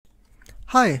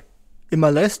Hi! In my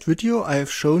last video I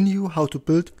have shown you how to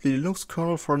build the Linux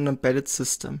kernel for an embedded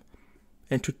system.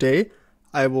 And today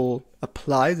I will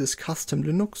apply this custom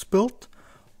Linux build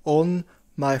on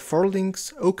my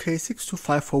Forlinx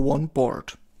OK-6254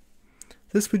 board.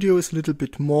 This video is a little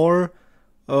bit more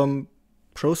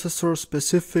processor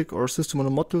specific or system on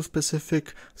a module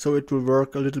specific, so it will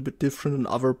work a little bit different on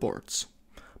other boards.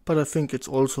 But I think it's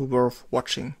also worth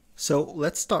watching. So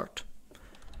let's start.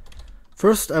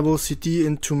 First I will cd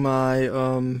into my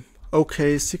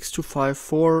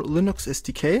OK-6254 Linux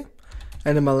SDK,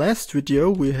 and in my last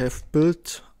video we have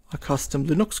built a custom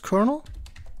Linux kernel.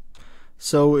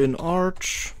 So in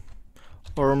Arch,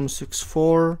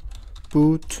 ARM64,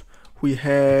 boot, we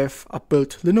have a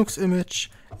built Linux image,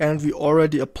 and we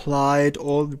already applied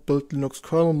all the built Linux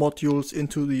kernel modules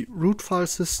into the root file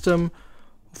system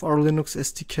of our Linux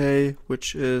SDK,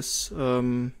 which is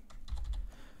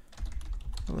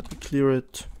let me clear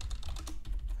it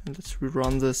and let's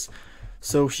rerun this.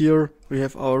 So here we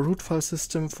have our root file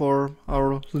system for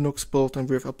our Linux build, and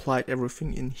we have applied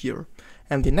everything in here.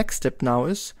 And the next step now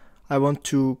is I want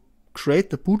to create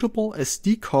the bootable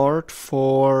SD card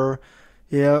for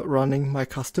running my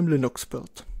custom Linux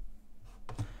build.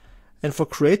 And for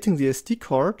creating the SD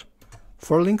card,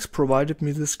 Forlinx provided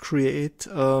me this create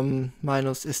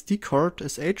 -SD card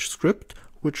sh script,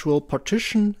 which will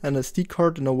partition an SD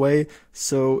card in a way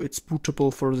so it's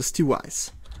bootable for this device.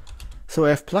 So I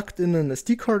have plugged in an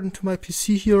SD card into my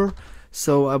PC here,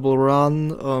 so I will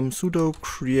run sudo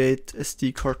create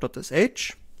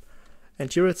sdcard.sh,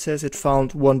 and here it says it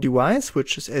found one device,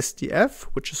 which is SDF,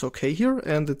 which is okay here,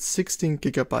 and it's 16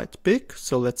 GB big,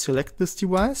 so let's select this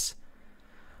device.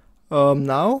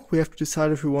 Now we have to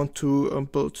decide if we want to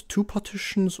build 2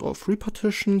 partitions or 3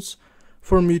 partitions.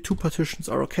 For me, 2 partitions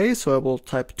are okay, so I will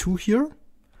type 2 here.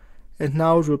 And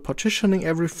now it will partitioning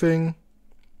everything.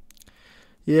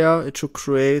 Yeah, it should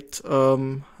create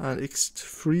an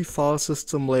ext3 file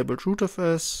system labeled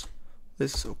rootfs.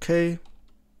 This is okay.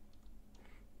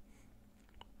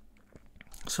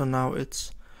 So now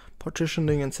it's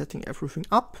partitioning and setting everything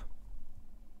up.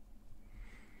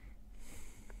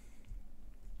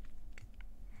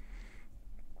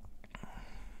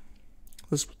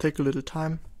 This will take a little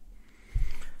time.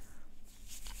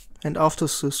 And after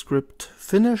the script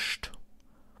finished,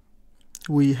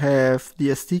 we have the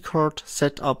SD card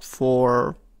set up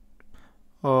for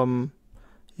being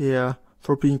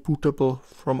bootable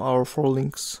from our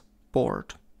Forlinx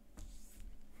board.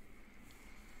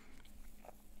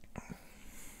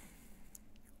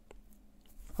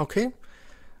 Okay,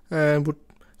 and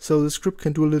so the script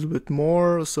can do a little bit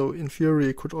more. So in theory,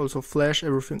 it could also flash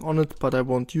everything on it, but I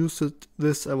won't use it.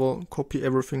 I will copy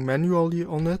everything manually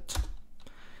on it.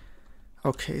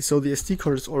 Okay, so the SD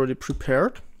card is already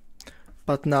prepared,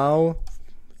 but now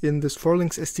in this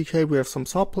Forlinx SDK we have some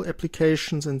sample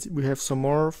applications and we have some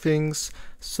more things.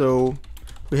 So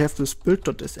we have this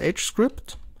build.sh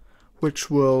script,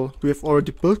 which we have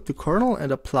already built the kernel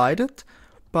and applied it,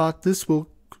 but this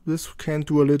can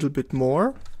do a little bit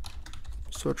more.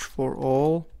 Search for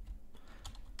all.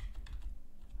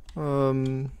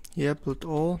 Build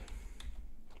all.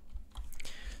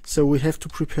 So we have to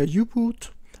prepare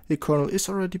U-boot. The kernel is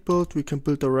already built. We can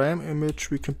build a RAM image,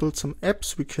 we can build some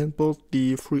apps, we can build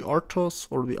the free RTOS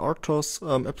or the RTOS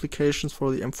applications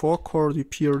for the M4 core, the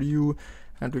PRU,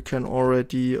 and we can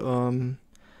already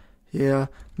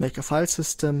make a file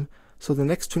system. So the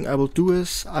next thing I will do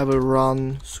is I will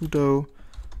run sudo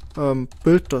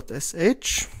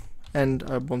build.sh, and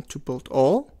I want to build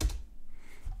all.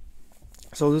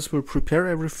 So this will prepare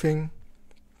everything.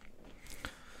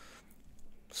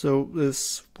 So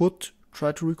this would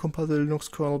try to recompile the Linux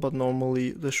kernel, but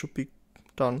normally this should be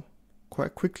done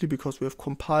quite quickly because we have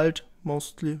compiled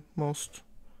most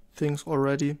things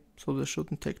already, so this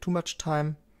shouldn't take too much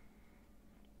time.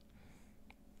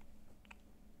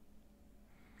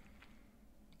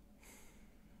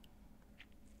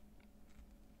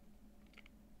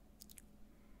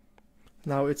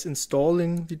 Now it's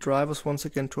installing the drivers once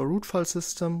again to a root file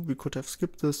system. We could have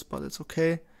skipped this, but it's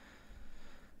okay.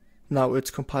 Now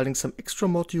it's compiling some extra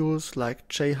modules like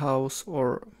JHouse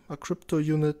or a crypto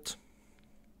unit.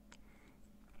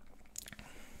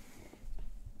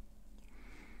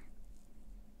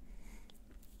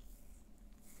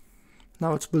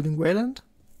 Now it's building Wayland.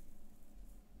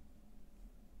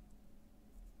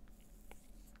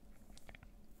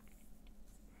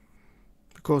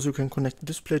 Because you can connect the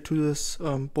display to this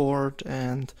board,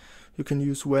 and you can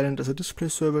use Wayland as a display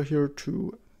server here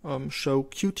to show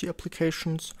Qt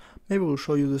applications. Maybe we'll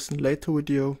show you this in a later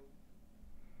video.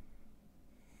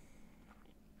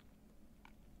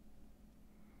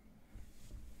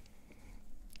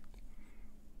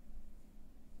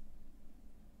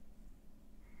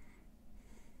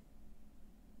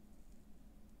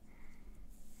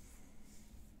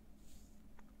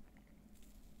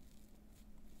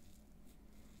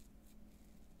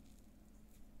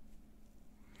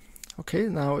 Okay,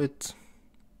 now it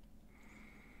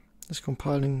is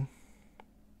compiling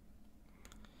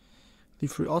the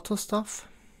FreeAuto stuff.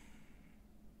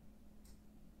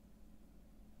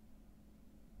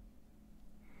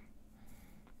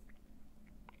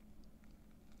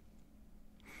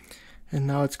 And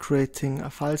now it's creating a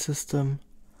file system.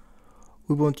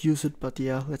 We won't use it, but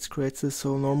yeah, let's create this.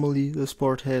 So normally this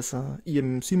board has a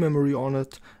eMMC memory on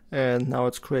it, and now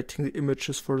it's creating the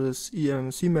images for this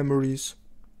eMMC memories.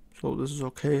 So this is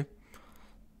okay.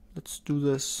 Let's do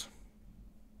this.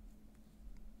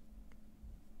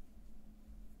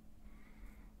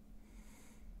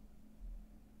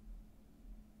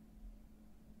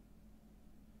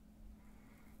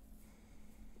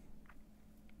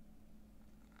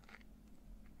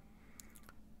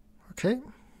 Okay.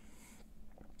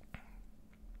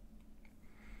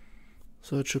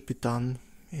 So it should be done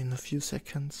in a few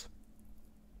seconds.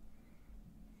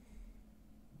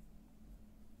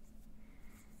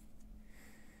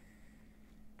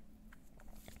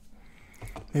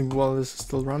 Maybe while this is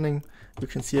still running, you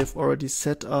can see I've already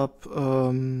set up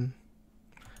the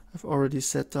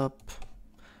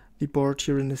board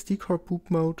here in SD card boot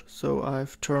mode. So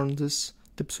I've turned this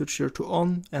dip switch here to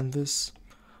on, and this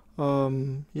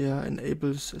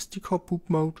enables SD card boot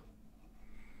mode.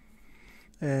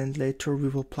 And later we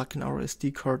will plug in our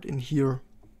SD card in here.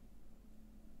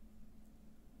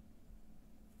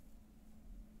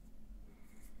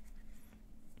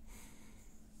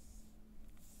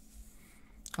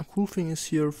 A cool thing is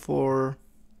here for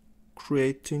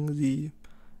creating the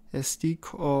SD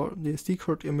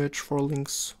card image,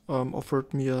 Forlinx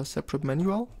offered me a separate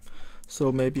manual.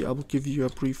 So maybe I will give you a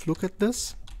brief look at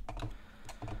this.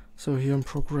 So here in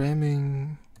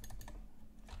programming,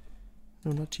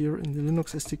 no, not here, in the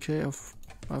Linux SDK,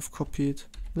 I've copied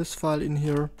this file in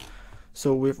here.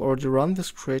 So we've already run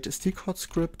this create SD card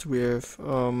script. We have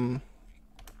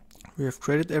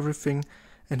created everything,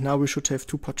 and now we should have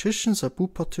two partitions: a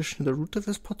boot partition and a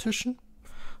rootfs partition.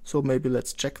 So maybe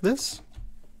let's check this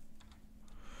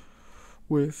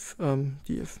with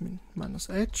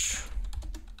df-h.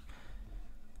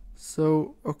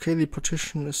 So okay, the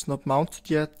partition is not mounted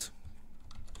yet.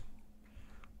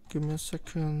 Give me a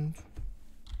second.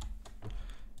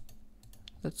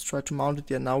 Let's try to mount it.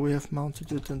 Yeah, now we have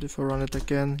mounted it, and if I run it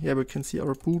again, yeah, we can see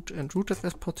our boot and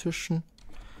rootfs partition.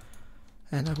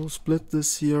 And I will split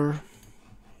this here.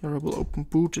 Here I will open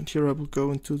boot, and here I will go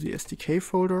into the SDK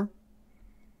folder.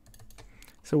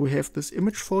 So we have this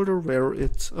image folder where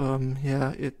it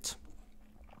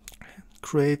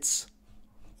creates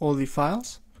all the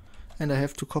files, and I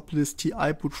have to copy this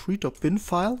tiboot3.bin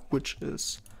file, which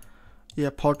is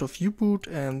part of uboot,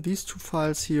 and these two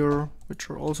files here, which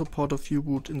are also part of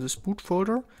uboot, in this boot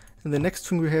folder. And the next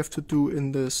thing we have to do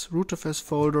in this rootfs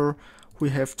folder, we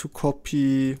have to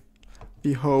copy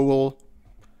the whole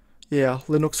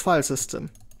Linux file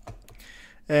system.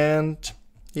 And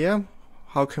yeah,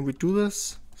 how can we do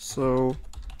this? So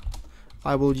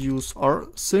I will use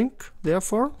rsync.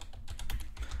 Therefore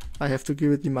I have to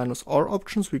give it the -r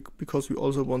options because we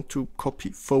also want to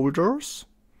copy folders.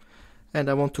 And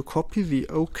I want to copy the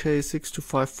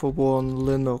OK-6254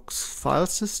 Linux file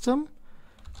system,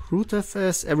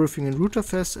 rootfs, everything in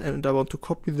rootfs, and I want to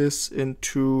copy this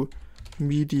into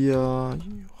media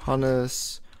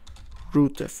Johannes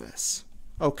rootfs.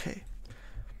 Okay.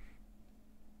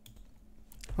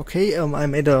 Okay, I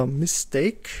made a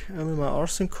mistake in my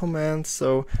rsync command,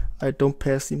 so I don't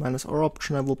pass the -r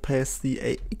option, I will pass the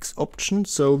ax option.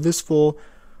 So this will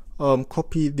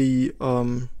copy the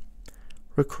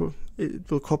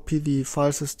it will copy the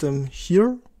file system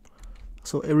here,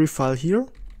 so every file here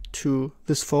to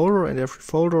this folder and every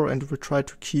folder, and we try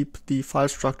to keep the file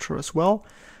structure as well.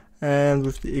 And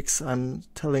with the X, I'm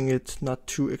telling it not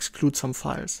to exclude some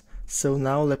files. So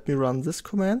now let me run this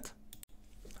command.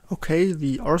 Okay,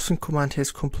 the rsync command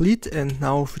has complete, and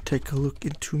now if we take a look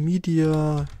into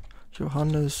media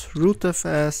Johannes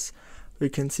rootfs, we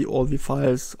can see all the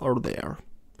files are there.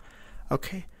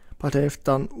 Okay, but I have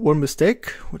done one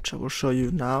mistake, which I will show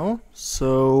you now.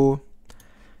 So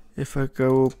if I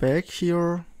go back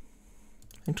here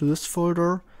into this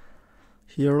folder,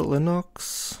 here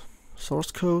Linux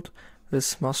source code,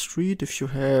 this must read if you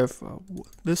have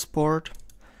this board.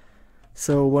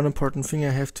 So one important thing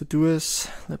I have to do is,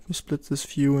 let me split this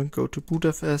view and go to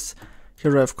bootfs.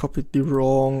 Here I've copied the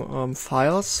wrong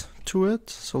files to it,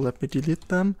 so let me delete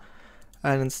them.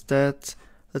 And instead,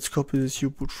 let's copy this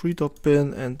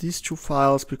uboot3.bin and these two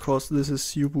files, because this is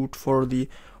uboot for the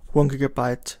 1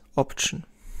 GB option.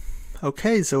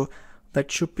 Okay, so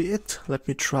that should be it. Let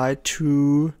me try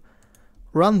to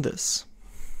run this.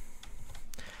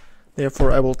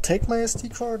 Therefore, I will take my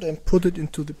SD card and put it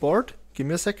into the board. Give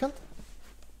me a second.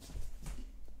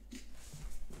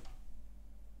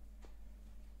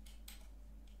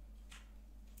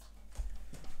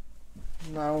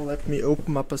 Now let me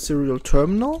open up a serial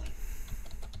terminal.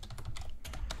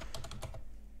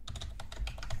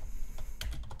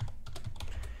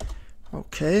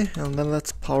 Okay, and then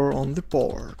let's power on the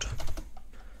board.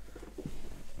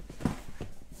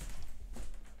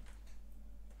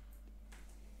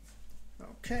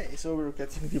 Okay, so we're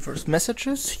getting the first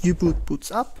messages. U-boot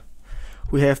boots up.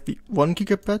 We have the 1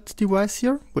 GB device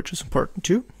here, which is important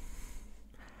too.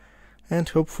 And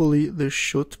hopefully this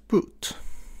should boot.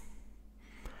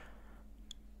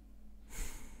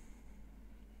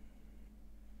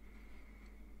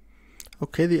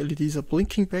 Okay, the LEDs are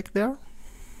blinking back there.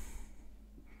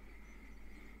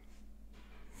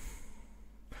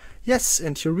 Yes,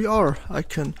 and here we are. I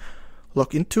can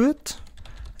log into it.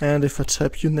 And if I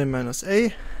type uname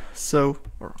 -a, so,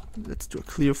 or let's do a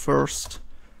clear first.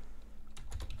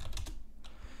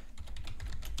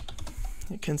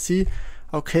 You can see,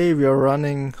 okay, we are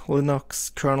running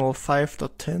Linux Kernel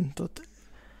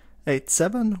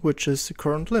 5.10.87, which is the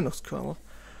current Linux kernel.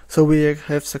 So we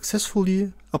have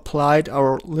successfully applied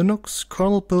our Linux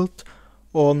kernel build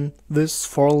on this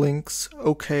Forlinx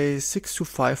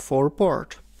OK-6254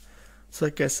 board. So I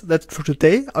guess that's it for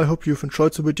today. I hope you've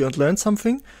enjoyed the video and learned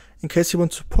something. In case you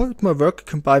want to support my work, you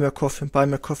can buy my coffee and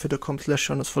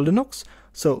buymeacoffee.com/journals for Linux.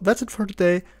 So that's it for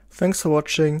today. Thanks for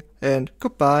watching and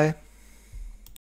goodbye.